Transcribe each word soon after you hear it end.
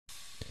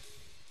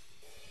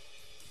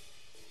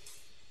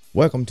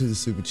Welcome to the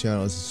Super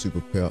Channel. This is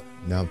Super Pep.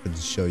 Now I'm going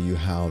to show you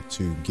how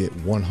to get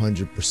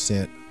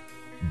 100%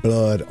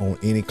 blood on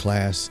any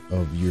class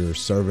of your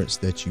servants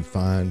that you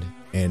find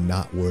and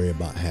not worry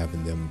about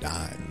having them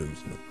die and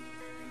losing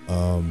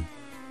them.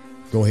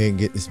 Go ahead and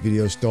get this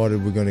video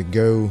started. We're going to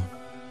go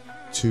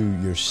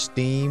to your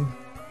Steam.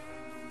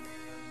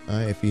 All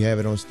right, if you have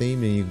it on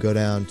Steam, then you go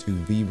down to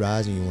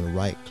VRising. You want to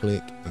right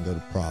click and go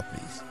to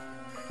properties.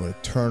 You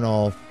want to turn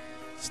off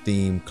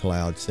Steam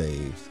Cloud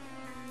Saves.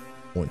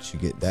 Once you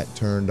get that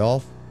turned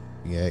off,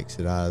 you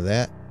exit out of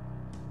that.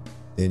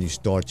 Then you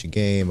start your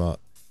game up.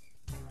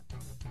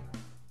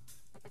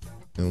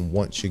 And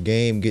once your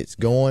game gets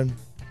going,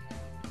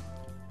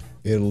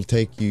 it'll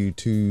take you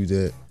to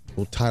the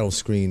little title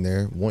screen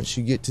there. Once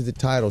you get to the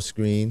title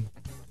screen,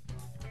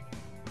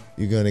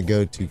 you're going to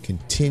go to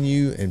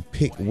continue and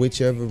pick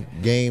whichever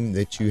game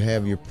that you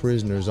have your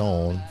prisoners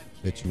on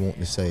that you want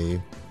to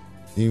save.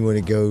 Then you want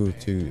to go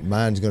to,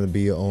 mine's going to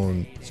be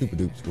on Super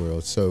Duke's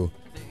World. So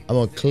I'm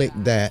going to click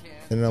that,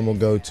 and then I'm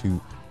going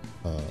to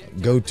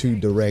go to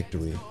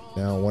directory.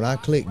 Now, when I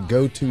click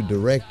go to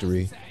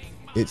directory,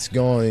 it's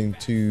going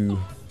to,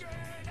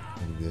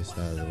 move this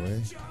out of the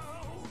way.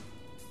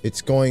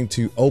 It's going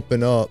to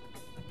open up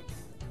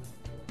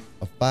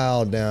a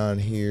file down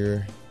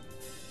here,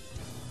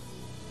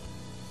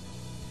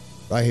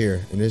 right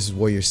here, and this is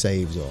where your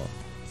saves are.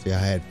 See, I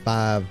had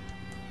 5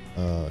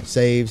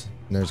 saves,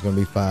 and there's going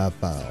to be 5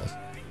 files.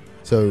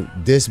 So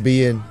this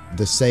being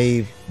the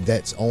save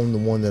that's on the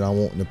one that I'm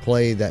wanting to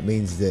play, that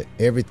means that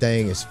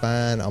everything is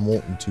fine. I'm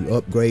wanting to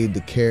upgrade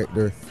the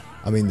character,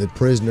 the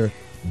prisoner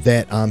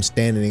that I'm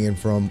standing in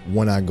from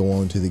when I go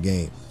on to the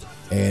game.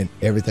 And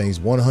everything's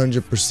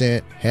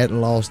 100%, hadn't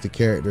lost the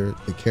character.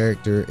 The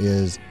character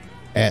is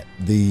at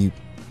the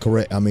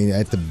correct, at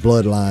the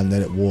bloodline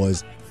that it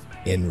was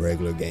in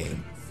regular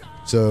game.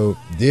 So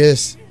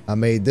this, I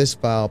made this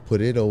file,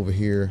 put it over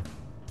here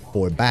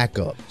for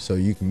backup. So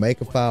you can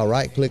make a file,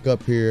 right click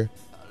up here,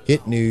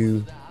 hit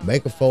new,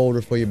 make a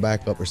folder for your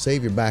backup, or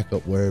save your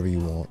backup wherever you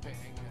want.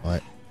 All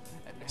right,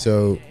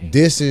 so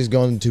this is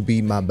going to be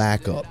my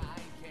backup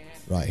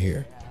right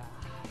here.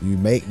 You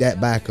make that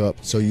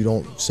backup so you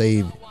don't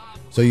save,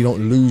 so you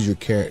don't lose your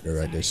character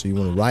right there. So you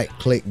want to right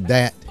click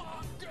that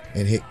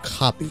and hit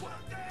copy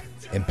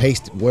and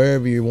paste it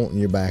wherever you're wanting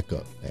your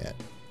backup at.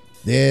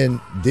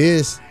 Then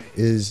this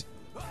is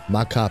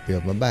my copy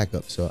of my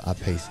backup, so I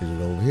pasted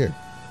it over here.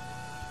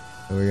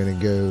 We're going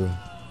to go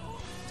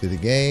to the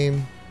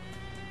game.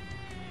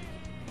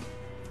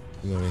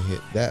 We're going to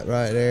hit that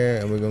right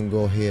there, and we're going to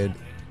go ahead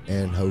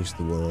and host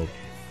the world.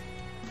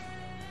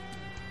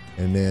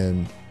 And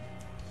then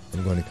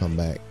I'm going to come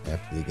back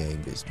after the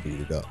game gets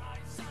booted up.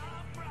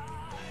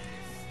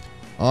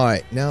 All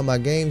right, now my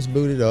game's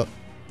booted up.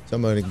 So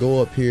I'm going to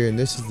go up here, and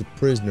this is the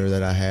prisoner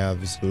that I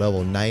have. It's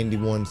level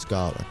 91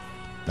 scholar.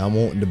 Now I'm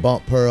wanting to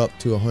bump her up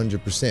to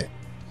 100%.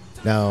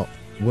 Now,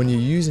 when you're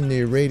using the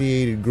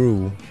irradiated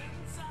gruel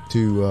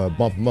to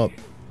bump them up,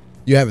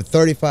 you have a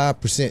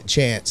 35%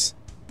 chance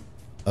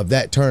of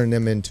that turning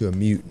them into a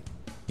mutant.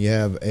 You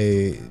have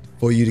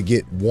for you to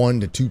get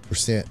 1 to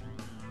 2%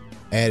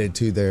 added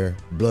to their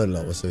blood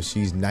level. So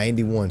she's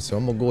 91. So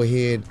I'm gonna go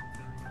ahead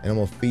and I'm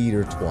gonna feed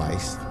her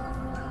twice.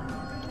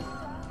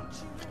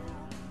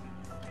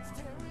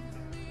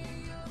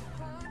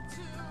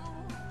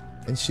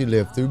 And she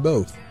lived through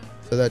both,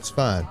 so that's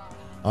fine.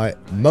 All right,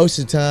 most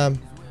of the time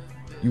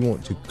you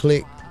want to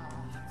click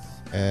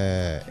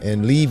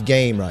and leave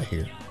game right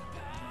here.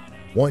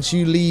 Once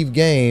you leave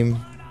game,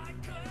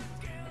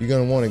 you're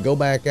going to want to go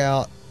back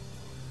out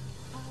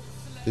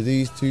to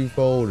these 2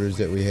 folders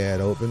that we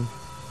had open,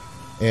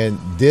 and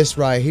this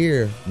right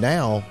here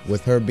now,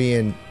 with her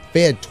being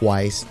fed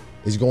twice,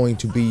 is going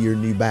to be your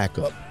new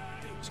backup.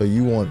 So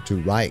you want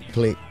to right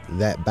click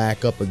that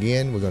backup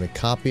again. We're going to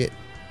copy it,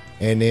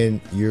 and then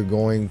you're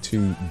going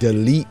to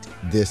delete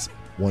this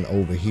one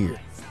over here.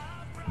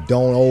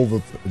 Don't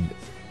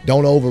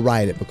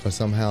overwrite it, because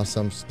somehow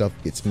some stuff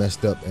gets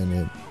messed up, and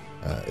then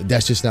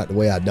that's just not the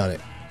way I've done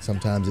it.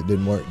 Sometimes it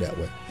didn't work that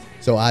way.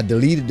 So I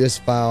deleted this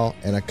file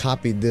and I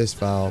copied this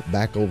file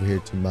back over here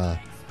to my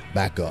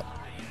backup.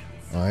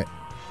 All right.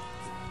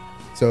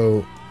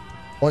 So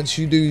once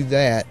you do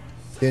that,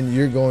 then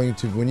you're going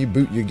to, when you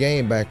boot your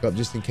game back up,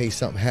 just in case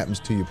something happens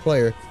to your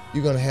player,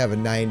 you're going to have a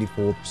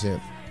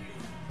 94%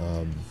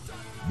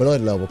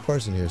 blood level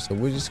person here. So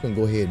we're just going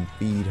to go ahead and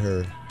feed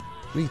her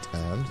 3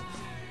 times.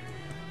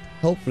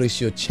 Hopefully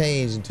she'll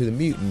change into the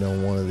mutant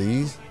on one of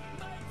these.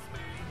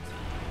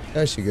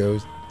 There she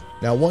goes.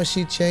 Now once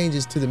she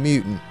changes to the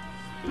mutant,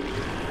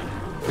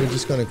 we're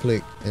just going to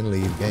click and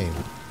leave game.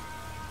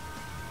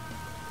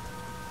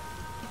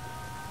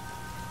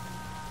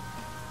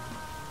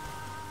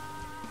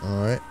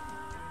 All right.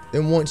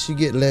 Then once you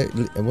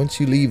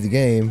leave the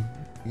game,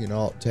 you can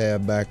alt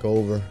tab back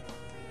over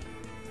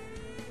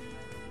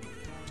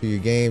to your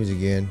games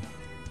again.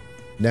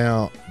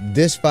 Now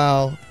this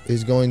file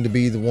is going to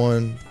be the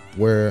one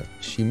where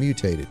she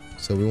mutated,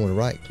 so we want to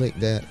right click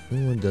that,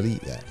 we want to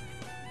delete that.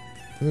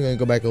 We're going to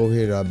go back over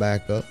here to our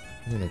backup.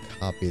 I'm going to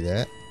copy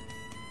that.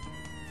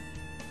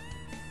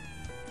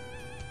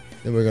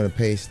 Then we're going to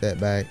paste that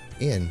back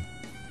in.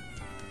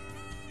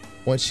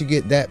 Once you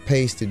get that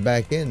pasted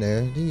back in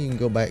there, then you can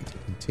go back to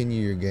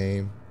continue your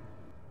game.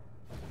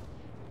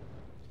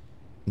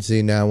 And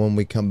see, now when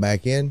we come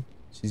back in,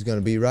 she's going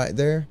to be right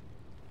there,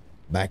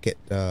 back at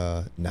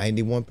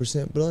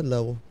 91% blood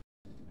level.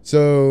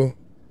 So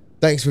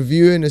thanks for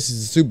viewing. This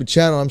is the Super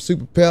Channel. I'm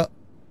Super Pep,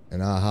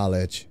 and I'll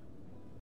holla at you.